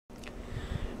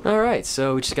Alright,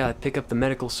 so we just gotta pick up the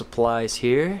medical supplies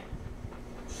here.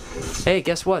 Hey,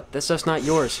 guess what? This stuff's not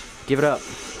yours. Give it up.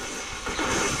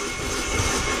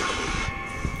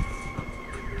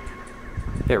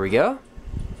 There we go.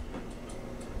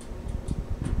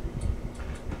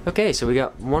 Okay, so we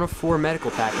got 1 of 4 medical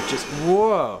packages.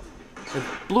 Whoa! It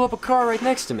blew up a car right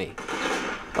next to me.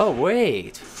 Oh,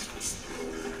 wait.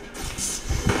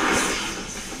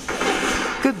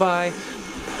 Goodbye.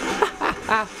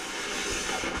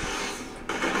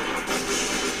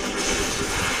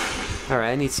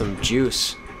 Alright, I need some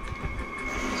juice.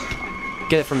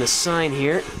 Get it from the sign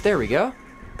here. There we go.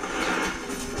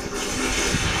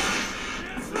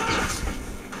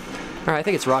 Alright, I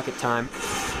think it's rocket time.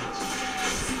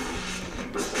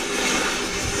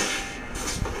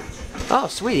 Oh,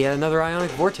 sweet, he had another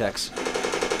ionic vortex.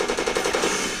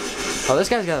 Oh, this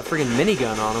guy's got a friggin'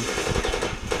 minigun on him.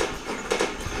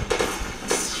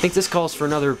 I think this calls for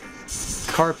another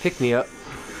car pick-me-up.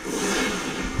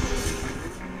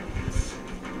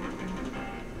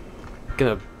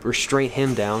 Gonna restrain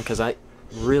him down, because I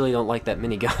really don't like that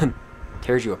minigun.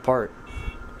 Tears you apart.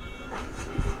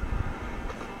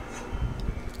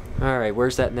 Alright,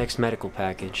 where's that next medical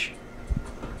package?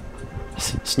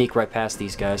 Sneak right past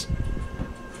these guys.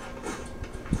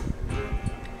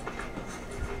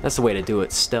 That's the way to do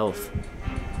it, stealth.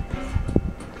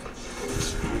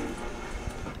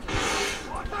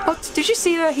 Oh, did you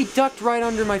see that? He ducked right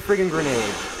under my friggin'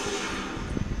 grenade.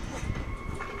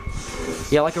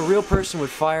 Yeah, like a real person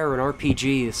would fire an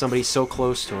RPG if somebody's so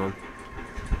close to him.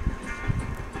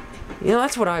 You know,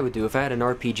 that's what I would do if I had an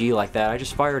RPG like that. I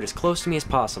just fire it as close to me as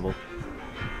possible.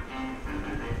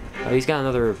 Oh, he's got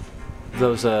another of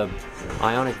those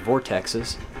ionic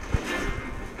vortexes.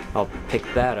 I'll pick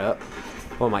that up.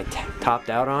 Oh, am I topped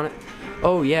out on it?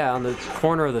 Oh yeah, on the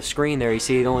corner of the screen there, you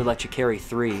see it only lets you carry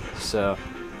 3, so...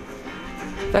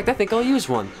 In fact, I think I'll use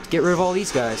one. Get rid of all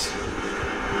these guys.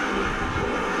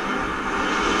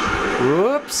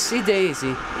 Whoopsie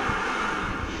daisy.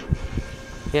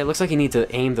 Yeah, it looks like you need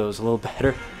to aim those a little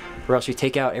better, or else you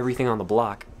take out everything on the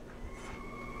block.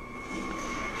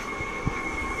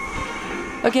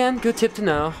 Again, good tip to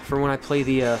know for when I play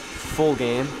the full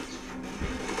game.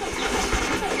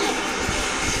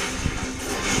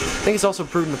 I think it's also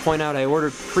prudent to point out I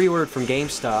pre-ordered from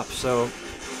GameStop, so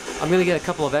I'm going to get a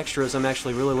couple of extras I'm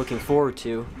actually really looking forward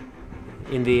to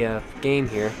in the game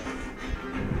here.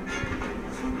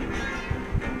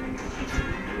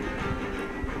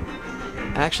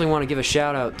 I actually want to give a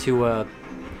shout out to a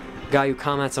guy who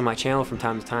comments on my channel from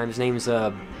time to time. His name's,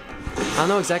 I don't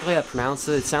know exactly how to pronounce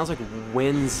it. It sounds like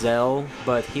Winzel,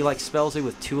 but he like spells it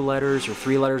with 2 letters or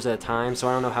 3 letters at a time, so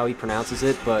I don't know how he pronounces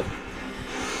it, but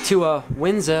to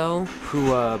Winzel,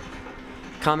 who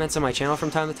comments on my channel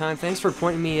from time to time, thanks for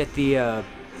pointing me at the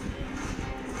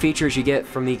features you get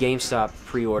from the GameStop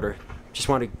pre-order. Just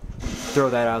wanted to throw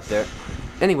that out there.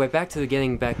 Anyway, back to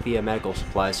getting back the medical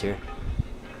supplies here,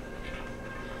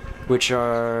 which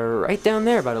are right down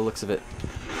there by the looks of it.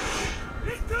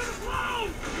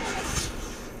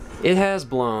 It has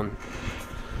blown.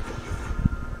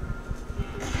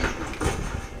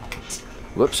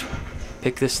 Whoops.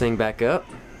 Pick this thing back up.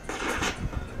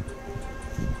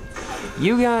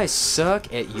 You guys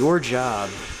suck at your job.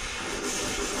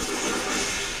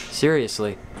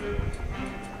 Seriously. You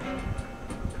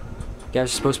guys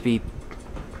are supposed to be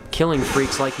killing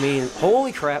freaks like me, and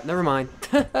holy crap, never mind.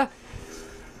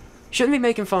 Shouldn't be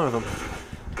making fun of them.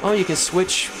 Oh, you can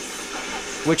switch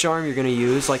which arm you're gonna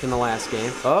use, like in the last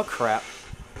game. Oh crap.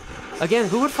 Again,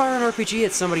 who would fire an RPG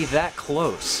at somebody that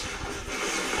close?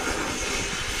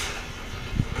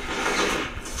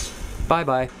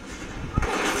 Bye-bye.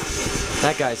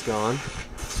 That guy's gone.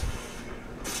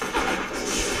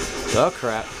 Oh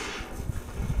crap.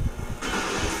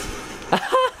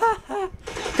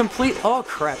 Complete. Oh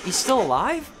crap. He's still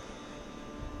alive?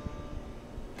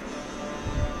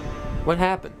 What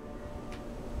happened?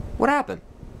 What happened?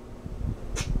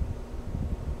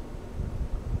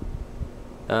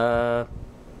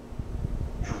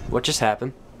 What just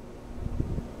happened?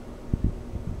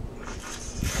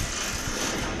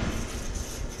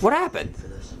 What happened?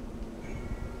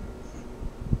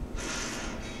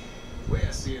 The way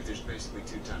I see it, there's basically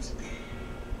 2 types of people.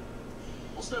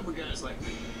 We'll start with guys like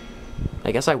me.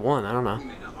 I guess I won, I don't know. We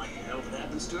may not like the hell that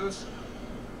happens to us,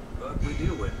 but we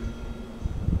deal with it.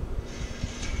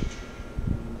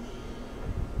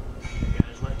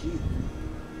 Guys like you.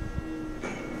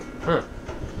 Huh.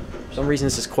 For some reason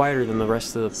this is quieter than the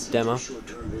rest of the demo.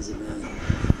 Short-term visit, man.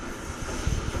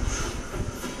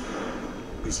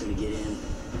 We're just gonna get in.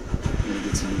 I'm gonna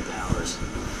get some new powers.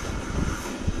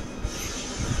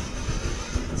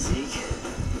 Zeke,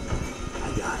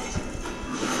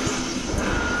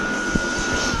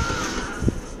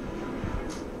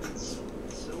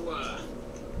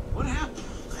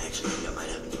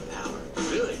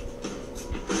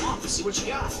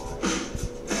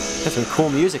 Got some cool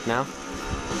music now.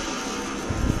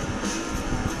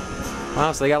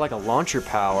 Wow, so they got like a launcher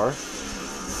power.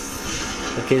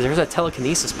 Okay, there's that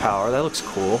telekinesis power. That looks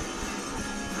cool.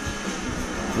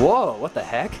 Whoa, what the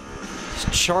heck?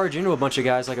 Just charge into a bunch of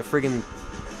guys like a friggin'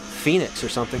 phoenix or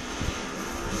something.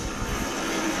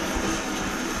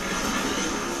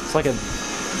 It's like a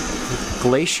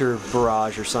glacier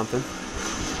barrage or something.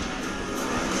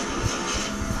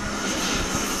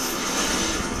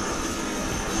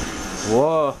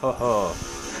 Whoa, ho, ho.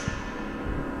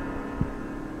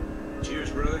 Cheers,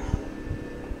 brother.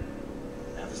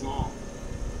 Half as long.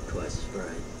 Twice as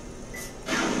bright.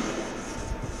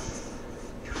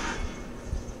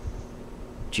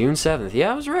 June 7th.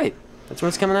 Yeah, I was right. That's when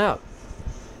it's coming out.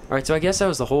 Alright, so I guess that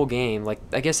was the whole game. Like,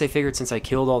 I guess they figured since I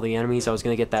killed all the enemies, I was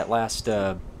going to get that last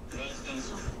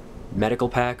medical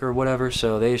pack or whatever,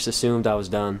 so they just assumed I was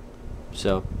done.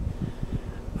 So,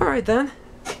 alright then.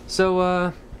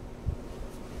 So,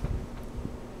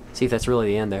 see if that's really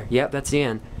the end there. Yep, that's the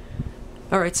end.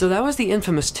 Alright, so that was the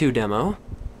Infamous 2 demo.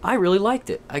 I really liked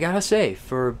it, I gotta say.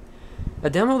 For a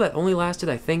demo that only lasted,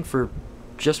 I think, for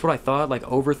just what I thought, like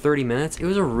over 30 minutes, it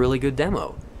was a really good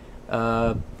demo.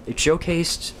 It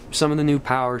showcased some of the new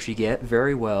powers you get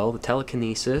very well, the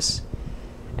telekinesis,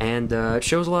 and it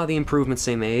shows a lot of the improvements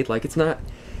they made. Like, it's not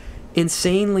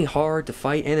insanely hard to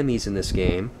fight enemies in this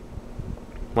game.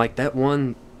 Like that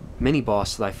one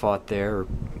mini-boss that I fought there, or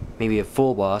maybe a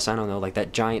full boss, I don't know, like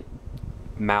that giant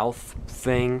mouth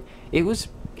thing. It was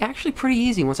actually pretty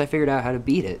easy once I figured out how to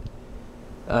beat it.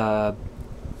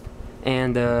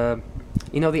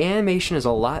 You know, the animation is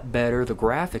a lot better, the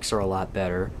graphics are a lot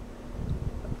better.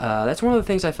 That's one of the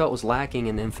things I felt was lacking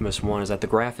in Infamous 1, is that the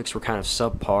graphics were kind of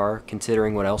subpar,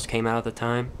 considering what else came out at the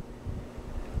time.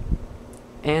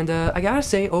 And I gotta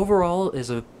say, overall, as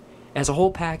a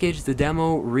whole package, the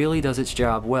demo really does its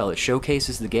job well. It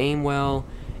showcases the game well,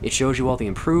 it shows you all the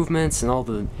improvements and all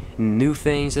the new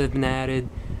things that have been added,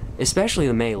 especially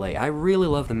the melee. I really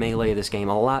love the melee of this game,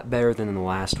 a lot better than in the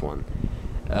last one.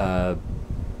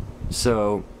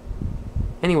 So,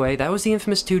 anyway, that was the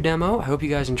Infamous 2 demo. I hope you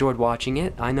guys enjoyed watching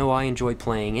it. I know I enjoyed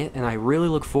playing it, and I really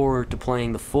look forward to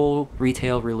playing the full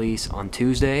retail release on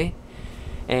Tuesday.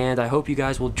 And I hope you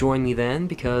guys will join me then,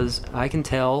 because I can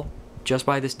tell just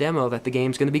by this demo that the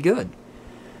game's going to be good.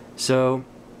 So,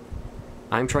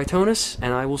 I'm Tritonus,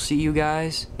 and I will see you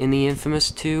guys in the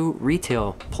Infamous 2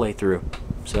 retail playthrough.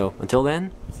 So, until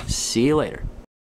then, see you later.